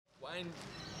Wayne,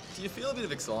 do you feel a bit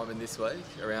of excitement this week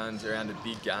around a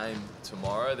big game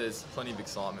tomorrow? There's plenty of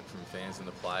excitement from fans and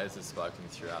the players that have spoken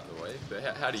throughout the week, but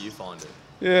how do you find it?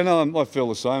 Yeah, no, I feel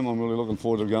the same. I'm really looking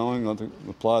forward to going. I think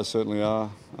the players certainly are.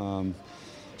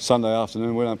 Sunday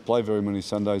afternoon, we don't play very many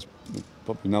Sundays.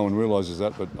 Probably no one realises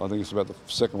that, but I think it's about the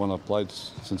second one I've played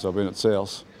since I've been at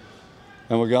South.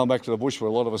 And we're going back to the bush where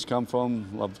a lot of us come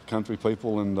from, love country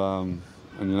people, and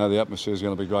you know the atmosphere is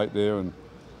going to be great there, and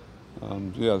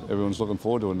yeah, everyone's looking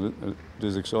forward to it. It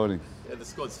is exciting. Yeah, the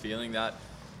squad's feeling that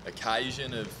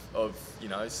occasion of you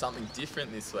know something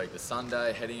different this week. The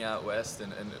Sunday heading out west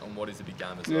and on what is a big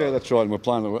game as well. Yeah, that's right. And we're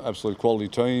playing an absolute quality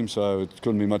team, so it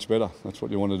couldn't be much better. That's what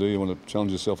you want to do. You want to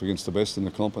challenge yourself against the best in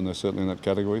the comp, and they're certainly in that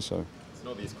category. So it's an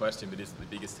obvious question, but is it the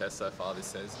biggest test so far this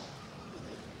season?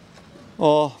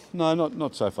 Oh no,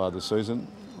 not so far this season.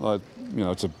 You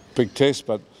know, it's a big test,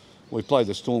 but we played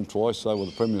the Storm twice. They were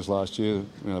the premiers last year.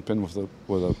 You know, Penrith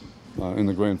were in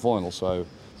the grand final, so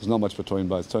there's not much between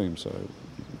both teams. So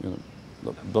you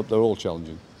know, but they're all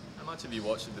challenging. How much have you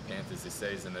watched of the Panthers this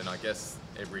season? And I guess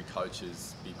every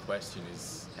coach's big question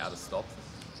is how to stop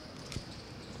them.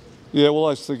 Yeah, well,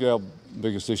 I think our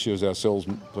biggest issue is ourselves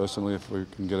personally. If we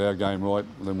can get our game right,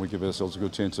 then we give ourselves a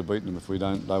good chance of beating them. If we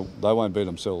don't, they won't beat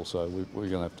themselves. So we're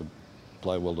going to have to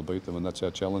play well to beat them, and that's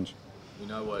our challenge. We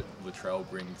know what Latrell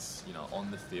brings, you know, on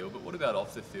the field, but what about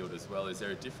off the field as well? Is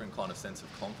there a different kind of sense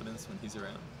of confidence when he's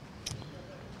around?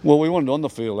 Well, we want it on the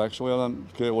field, actually. I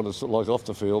don't care what it's like off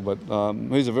the field, but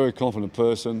he's a very confident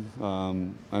person,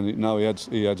 and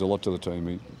he adds a lot to the team.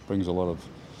 He brings a lot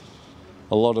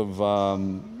of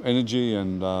energy,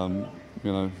 and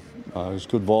you know, he's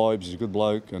good vibes. He's a good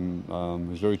bloke, and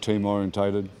he's very team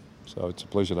orientated. So it's a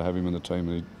pleasure to have him in the team,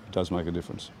 and he does make a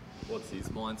difference. What's his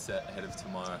mindset ahead of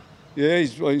tomorrow? Yeah,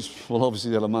 he's well,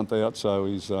 obviously had a month out, so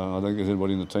he's. I don't think there's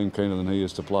anybody in the team keener than he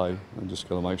is to play. And just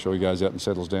got to make sure he goes out and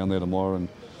settles down there tomorrow and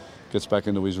gets back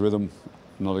into his rhythm,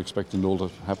 not expecting it all to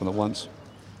happen at once.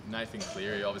 Nathan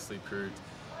Cleary obviously proved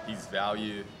his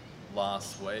value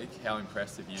last week. How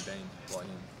impressed have you been by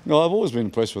him? No, I've always been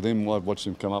impressed with him. I've watched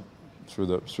him come up through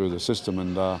the system,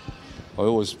 and I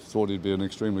always thought he'd be an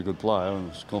extremely good player, and I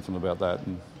was confident about that,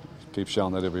 and keeps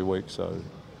showing that every week. So.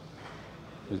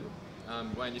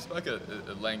 Wayne, you spoke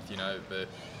at length, you know,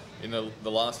 in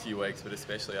the last few weeks, but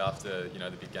especially after, you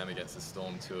know, the big game against the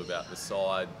Storm too, about the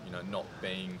side, you know, not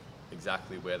being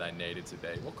exactly where they needed to be.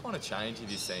 What kind of change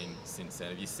have you seen since then?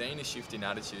 Have you seen a shift in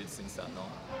attitude since that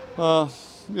night?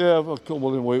 Yeah, well,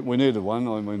 we needed one.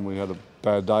 I mean, we had a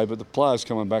bad day, but the players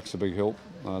coming back's a big help.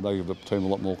 They give the team a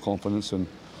lot more confidence, and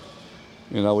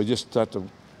you know, we just had to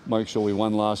make sure we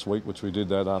won last week, which we did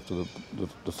that after the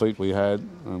defeat we had,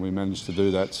 and we managed to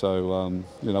do that. So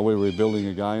you know, we're rebuilding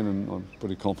again, and I'm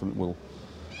pretty confident we'll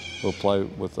play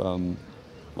with a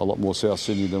lot more South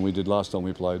Sydney than we did last time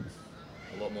we played.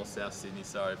 A lot more South Sydney.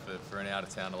 Sorry for an out of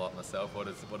town a lot myself. What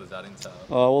does that entail?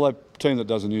 Well, they're a team that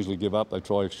doesn't usually give up. They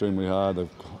try extremely hard. They're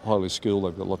highly skilled.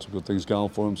 They've got lots of good things going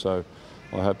for them. So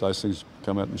I hope those things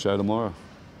come out and show tomorrow.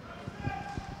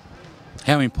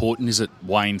 How important is it,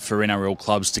 Wayne, for NRL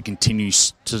clubs to continue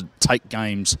to take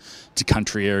games to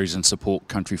country areas and support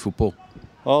country football?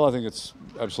 Well, I think it's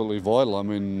absolutely vital. I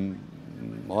mean,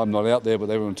 I'm not out there,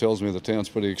 but everyone tells me the town's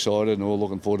pretty excited and all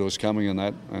looking forward to us coming and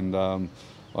that. And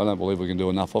I don't believe we can do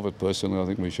enough of it personally. I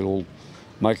think we should all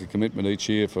make a commitment each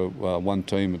year for one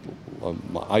team,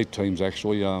 8 teams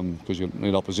actually, because you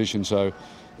need opposition, so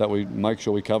that we make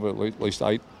sure we cover at least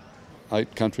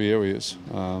eight country areas.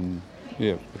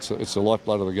 Yeah, it's the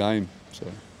lifeblood of the game. So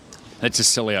it's a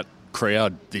sellout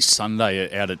crowd this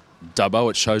Sunday out at Dubbo.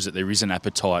 It shows that there is an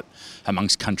appetite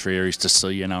amongst country areas to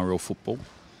see NRL football.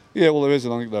 Yeah, well, there is.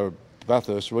 And I think they were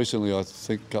Bathurst recently. I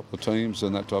think a couple of teams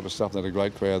and that type of stuff. They had a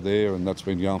great crowd there, and that's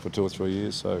been going for 2 or 3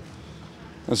 years. So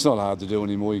it's not hard to do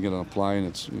anymore. You get on a plane.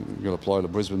 You've got to fly to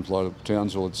Brisbane, fly to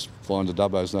Townsville. It's flying to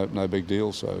Dubbo is no big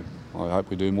deal. So I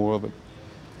hope we do more of it.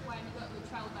 Wayne, you've got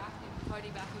Latrell back and Cody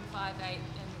back in 5'8", and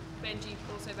Benji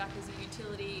also back as a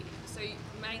utility. So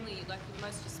mainly, like,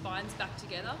 most of your spines back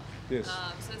together. Yes.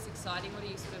 So that's exciting. What are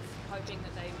you sort of hoping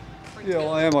that they bring Yeah, together?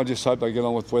 well, I am. I just hope they get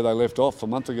on with where they left off a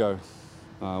month ago.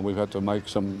 We've had to make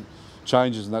some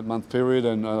changes in that month period,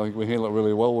 and I think we handle it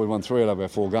really well. We won 3 out of our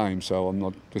 4 games, so I'm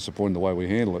not disappointed in the way we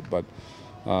handle it. But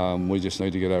we just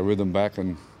need to get our rhythm back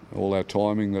and all our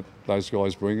timing that those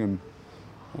guys bring,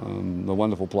 and the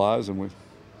wonderful players, and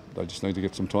they just need to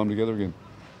get some time together again.